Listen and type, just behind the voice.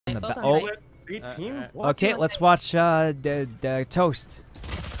in the both back. on Oh, site. 18? okay. Let's watch the toast.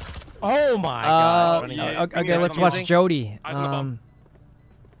 Oh my god. Yeah, Okay, let's watch Jody. Eyes on the bomb.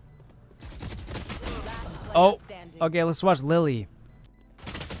 Oh, okay. Let's watch Lily.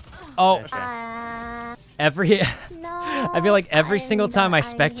 Oh, every. No, I feel like every single time I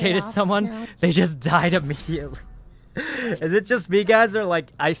spectated someone, they just died immediately. Is it just me, guys, or like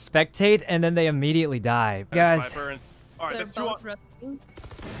I spectate and then they immediately die? Guys, Alright, They're there's two. both rotating.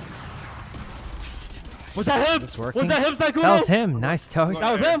 Was that him? this working? Was that him, Sykkuno? That was him. Nice toast.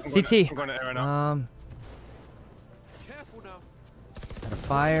 That was him? CT. I'm going to air right now. Got a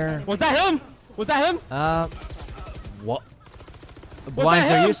fire. Was that him? Was that him? What? Was Blinds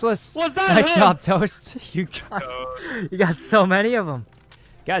that are him? useless. Was that Nice him? job, Toast. You got so many of them.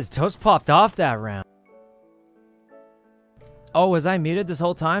 Guys, Toast popped off that round. Oh, was I muted this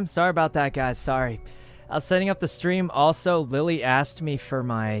whole time? Sorry about that, guys. Sorry. I was setting up the stream. Also, Lily asked me for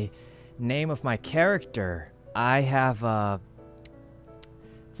my name of my character. I have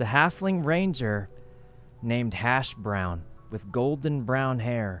it's a halfling ranger named Hash Brown with golden brown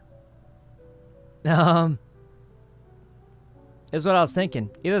hair. Is what I was thinking.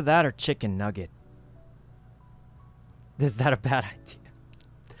 Either that or chicken nugget. Is that a bad idea?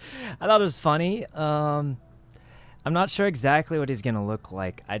 I thought it was funny. I'm not sure exactly what he's gonna look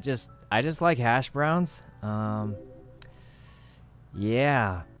like. I just like hash browns.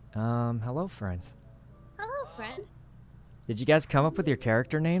 Yeah. Hello, friends. Hello, friend. Did you guys come up with your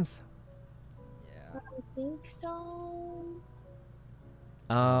character names? I think so.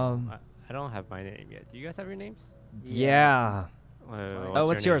 I don't have my name yet. Do you guys have your names? Yeah. Oh,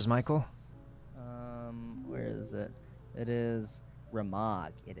 what's yours, names? Michael? Where is it? It is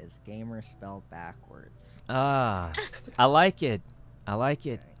Ramag. It is gamer spelled backwards. Ah, I like it. I like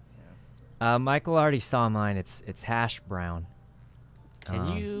it. Michael already saw mine. It's Hash Brown.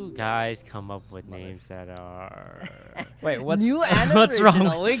 Can you guys come up with names that are... Wait, what's New and what's original.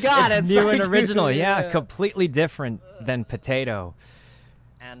 wrong? We got It's it. new and Sykkuno. original. Yeah, completely different than potato.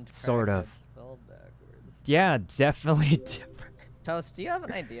 And Sort of. crackers spelled backwards. Yeah, definitely different. Toast, do you have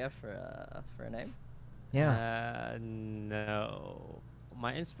an idea for a name? Yeah. No.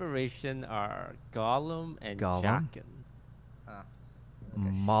 My inspiration are Gollum and Gollum? Jaqen.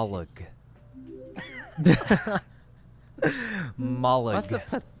 Mollig. Mollig. What's a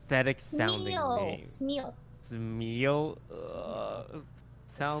pathetic sounding name? Smeal. Smeal?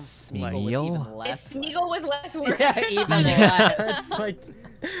 Sounds like... Smeal? It's Smeagol with less words. Yeah, even Yeah, less. it's like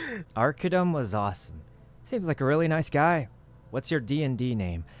Archidum was awesome. Seems like a really nice guy. What's your D&D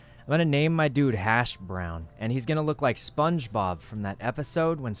name? I'm gonna name my dude Hash Brown, and he's gonna look like SpongeBob from that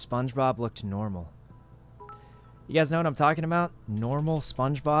episode when SpongeBob looked normal. You guys know what I'm talking about? Normal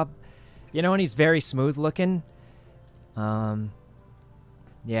SpongeBob? You know when he's very smooth looking? Yeah.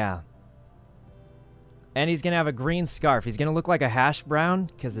 And he's gonna have a green scarf. He's gonna look like a Hash Brown,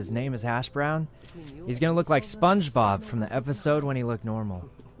 because his name is Hash Brown. He's gonna look like SpongeBob from the episode when he looked normal.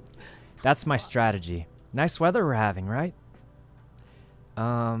 That's my strategy. Nice weather we're having, right?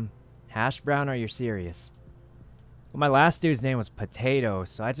 Hash Brown, are you serious? Well, my last dude's name was Potato,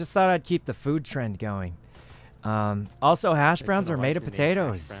 so I just thought I'd keep the food trend going. Also, hash browns are made of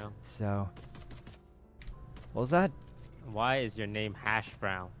potatoes, so... What was that? Why is your name Hash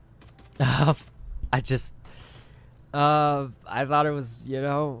Brown? I thought it was, you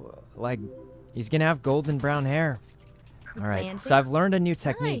know, like, he's gonna have golden brown hair. Alright, so I've learned a new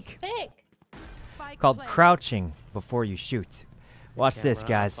technique called crouching before you shoot. Watch this,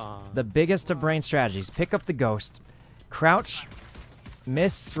 guys. The biggest of brain strategies. Pick up the ghost, crouch,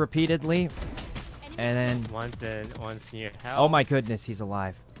 miss repeatedly, and then... One's near hell. Oh my goodness, he's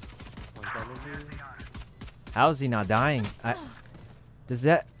alive. How is he not dying? Is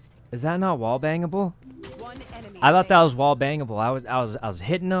that not wall bangable? I thought that was wall bangable. I was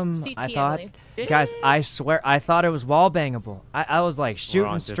hitting him. I thought, guys, I swear, I thought it was wall bangable. I was like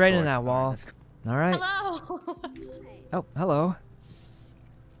shooting straight in that wall. All right. Hello. Oh, hello.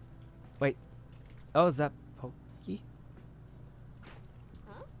 Wait. Oh, is that Pokey?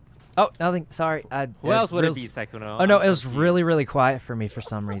 Huh? Oh, nothing. Sorry. Who else would it be, Sykkuno? Oh no, it was really, really quiet for me for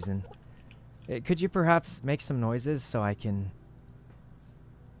some reason. Could you perhaps make some noises so I can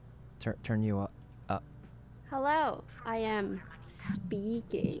turn you up? Hello, I am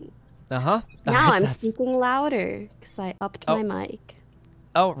speaking. Uh-huh. Now I'm speaking louder because I upped my mic.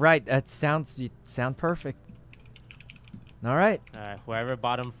 Oh, right. You sound perfect. All right. Whoever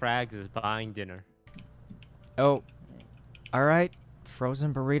bottom frags is buying dinner. Oh. All right.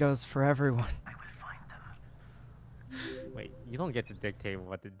 Frozen burritos for everyone. Wait, you don't get to dictate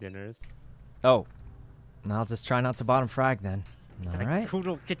what the dinner is. Oh. I'll just try not to bottom frag then. Alright.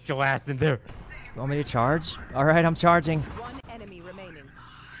 Sykkuno, get your ass in there. You want me to charge? Alright, I'm charging. One enemy remaining.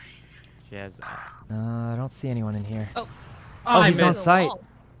 She has. I don't see anyone in here. Oh. Oh, I he's on missed. site.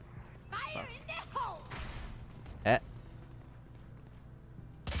 Eh.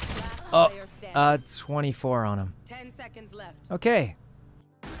 Oh, Player standing. 24 on him. 10 seconds left. Okay.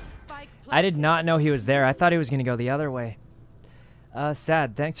 Spike I did planted. not know he was there. I thought he was going to go the other way.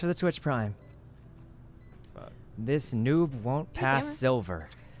 Sad. Thanks for the Twitch Prime. Fuck. This noob won't pass gamer. silver.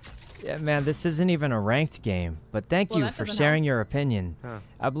 Yeah, man, this isn't even a ranked game. But thank Well, you that for doesn't sharing help. your opinion. Huh.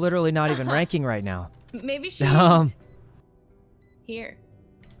 I'm literally not even ranking right now. Maybe she's here.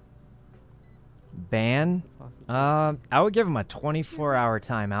 Ban? I would give him a 24-hour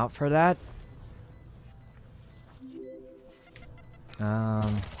timeout for that. Oh,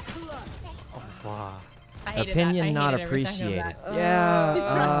 wow. I hated Opinion that. I not hated every second of appreciated. that.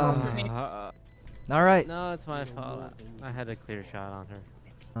 Yeah. for me. All right. No, it's my fault. I had a clear shot on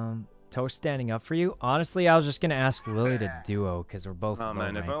her. Toast standing up for you. Honestly, I was just gonna ask Lily to duo because we're both. Oh low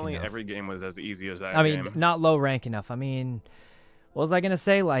man, if rank only enough. every game was as easy as that I mean, game. not low rank enough. I mean, what was I gonna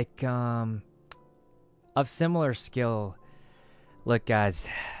say? Like, of similar skill. Look, guys,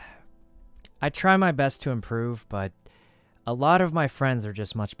 I try my best to improve, but a lot of my friends are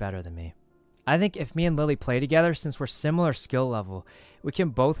just much better than me. I think if me and Lily play together, since we're similar skill level, we can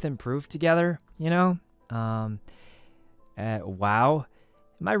both improve together, you know? Wow.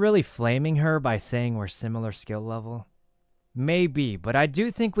 Am I really flaming her by saying we're similar skill level? Maybe, but I do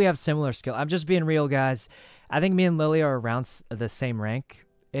think we have similar skill. I'm just being real, guys. I think me and Lily are around the same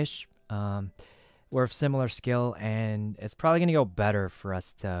rank-ish. We're of similar skill, and it's probably going to go better for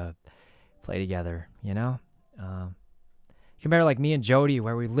us to play together, you know? Compare like me and Jody,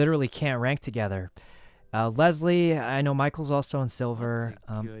 where we literally can't rank together. Leslie, I know Michael's also in silver.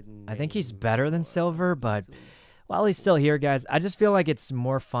 I think he's better than silver, but while he's still here, guys, I just feel like it's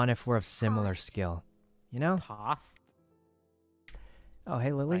more fun if we're of similar skill. You know? Toss? Oh,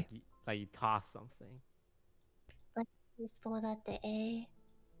 hey, Lily. Like you toss something.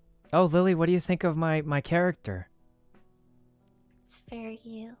 Oh, Lily, what do you think of my character? It's very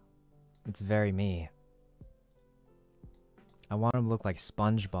you. It's very me. I want him to look like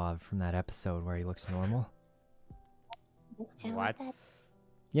SpongeBob from that episode where he looks normal. What?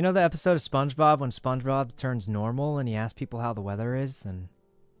 You know the episode of SpongeBob when SpongeBob turns normal and he asks people how the weather is? And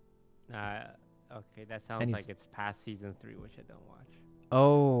Okay, that sounds like it's past season 3, which I don't watch.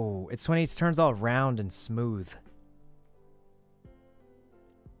 oh, it's when he turns all round and smooth.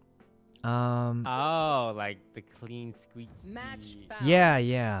 Oh, like the clean squeaky. Match found.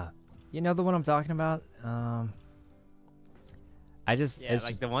 Yeah. You know the one I'm talking about? I just Yeah, it's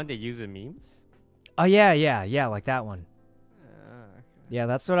like just, the one they use in memes. oh yeah, like that one. Okay. Yeah,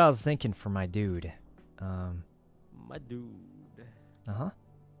 that's what I was thinking for my dude. My dude. Uh-huh.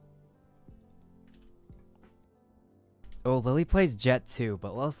 Oh, Lily plays Jet too,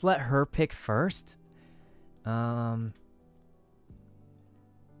 but let's let her pick first. Alright.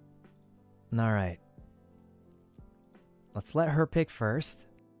 Let's let her pick first.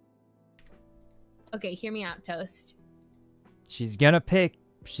 Okay, hear me out, Toast. She's gonna pick.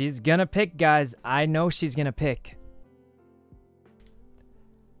 She's gonna pick, guys. I know she's gonna pick.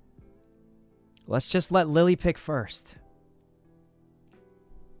 Let's just let Lily pick first.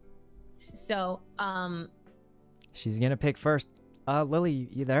 So, She's gonna pick first. Lily,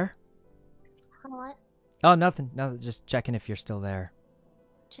 you there? what? Oh, nothing. No, just checking if you're still there.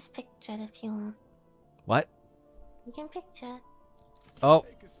 Just pick Jet if you want. What? You can pick Jet. Oh,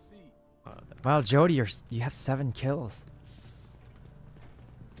 Oh, wow, Jody, you have 7 kills.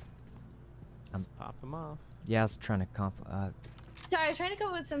 just pop him off. Yeah, I was trying to Sorry, I was trying to come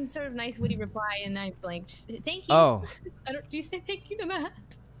up with some sort of nice witty reply, and I blanked. Thank you. Oh. I don't. Do you say thank you to that?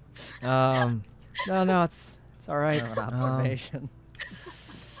 No, it's all right. An observation.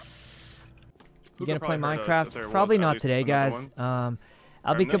 You gonna play probably heard us if Minecraft? there was Probably at not least today, another guys. one.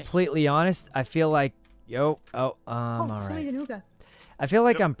 I'll be Random? completely honest. I feel like all Somebody's right. in hookah. I feel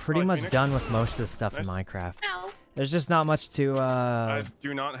like Yep, I'm pretty probably much Phoenix. done with most of the stuff in Nice. Minecraft. Ow. There's just not much to I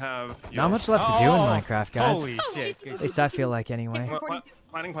do not have. not much left to do in Oh, Minecraft, guys. Holy Oh, shit. she's- At least I feel like anyway. Hit for 42.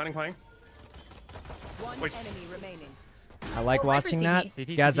 Planning. One Wait. enemy remaining. I like Oh, watching that.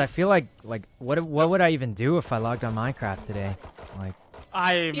 CT. Guys, I feel like what would I even do if I logged on Minecraft today? Like,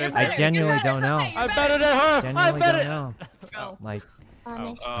 I You're missed I better, it. genuinely you're better, don't know. Sophia, you're I'm better than her. I genuinely bet don't it. know. Oh. Like,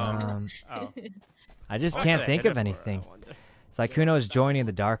 Oh, Oh. I just What can't could I think hit of it for, I anything. wonder? Sykkuno is joining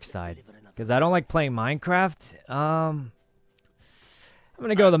the dark side because I don't like playing Minecraft. I'm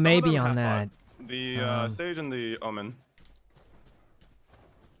gonna go with a Some of maybe them on have that. fun. The Sage and the Omen.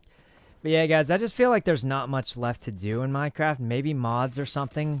 But yeah, guys, I just feel like there's not much left to do in Minecraft. Maybe mods or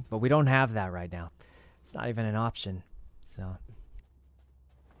something, but we don't have that right now. It's not even an option. So.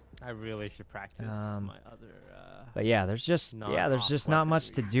 I really should practice my other. But yeah, there's just not much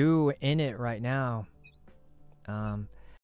to do in it right now.